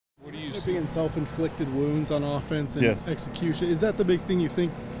Being self-inflicted wounds on offense and Yes. execution, is that the big thing you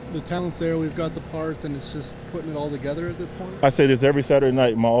think? The talent's there, we've got the parts, and it's just putting it all together at this point? I say this every Saturday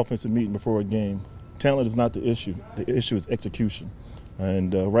night in my offensive meeting before a game. Talent is not the issue. The issue is execution.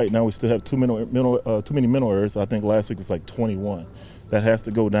 And right now we still have too many mental errors. I think last week was like 21. That has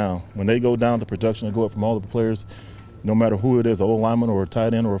to go down. When they go down, the production will go up from all the players, no matter who it is, an old lineman or a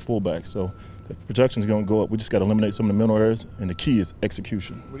tight end or a fullback. So the production is going to go up. We just got to eliminate some of the mental errors, and the key is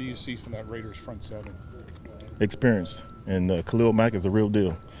execution. What do you see from that Raiders front seven? Experience. And Khalil Mack is the real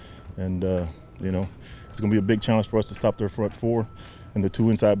deal. And, you know, it's going to be a big challenge for us to stop their front four. And the two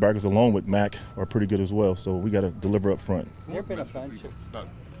inside backers, along with Mack, are pretty good as well. So we got to deliver up front. There been a bunch about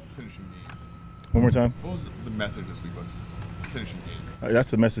finishing games. One more time. What was the message this week about finishing games?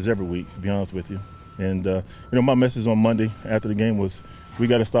 That's the message every week, to be honest with you. And, you know, my message on Monday after the game was we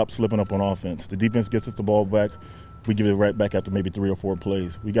got to stop slipping up on offense. The defense gets us the ball back. We give it right back after maybe 3 or 4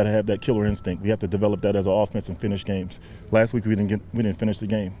 plays. We got to have that killer instinct. We have to develop that as an offense and finish games. Last week we didn't finish the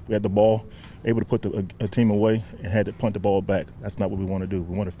game. We had the ball, able to put a team away, and had to punt the ball back. That's not what we want to do.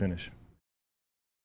 We want to finish.